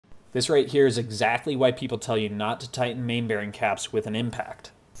This right here is exactly why people tell you not to tighten main bearing caps with an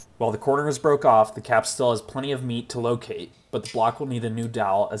impact. While the corners broke off, the cap still has plenty of meat to locate, but the block will need a new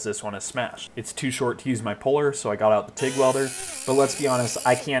dowel as this one is smashed. It's too short to use my puller, so I got out the TIG welder, but let's be honest,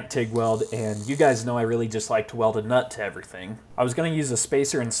 I can't TIG weld, and you guys know I really just like to weld a nut to everything. I was going to use a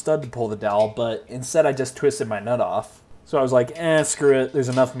spacer and stud to pull the dowel, but instead I just twisted my nut off. So I was like, screw it, there's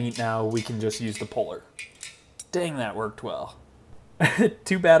enough meat now, we can just use the puller. Dang, that worked well.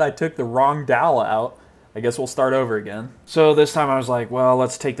 Too bad I took the wrong dowel out. I guess we'll start over again. So this time I was like, well,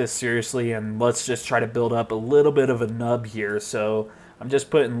 let's take this seriously and let's just try to build up a little bit of a nub here. So I'm just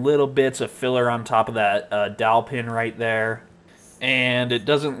putting little bits of filler on top of that dowel pin right there. And it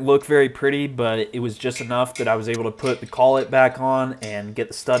doesn't look very pretty, but it was just enough that I was able to put the collet back on and get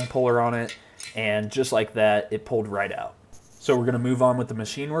the stud puller on it. And just like that, it pulled right out. So we're going to move on with the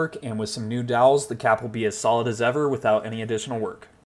machine work, and with some new dowels, the cap will be as solid as ever without any additional work.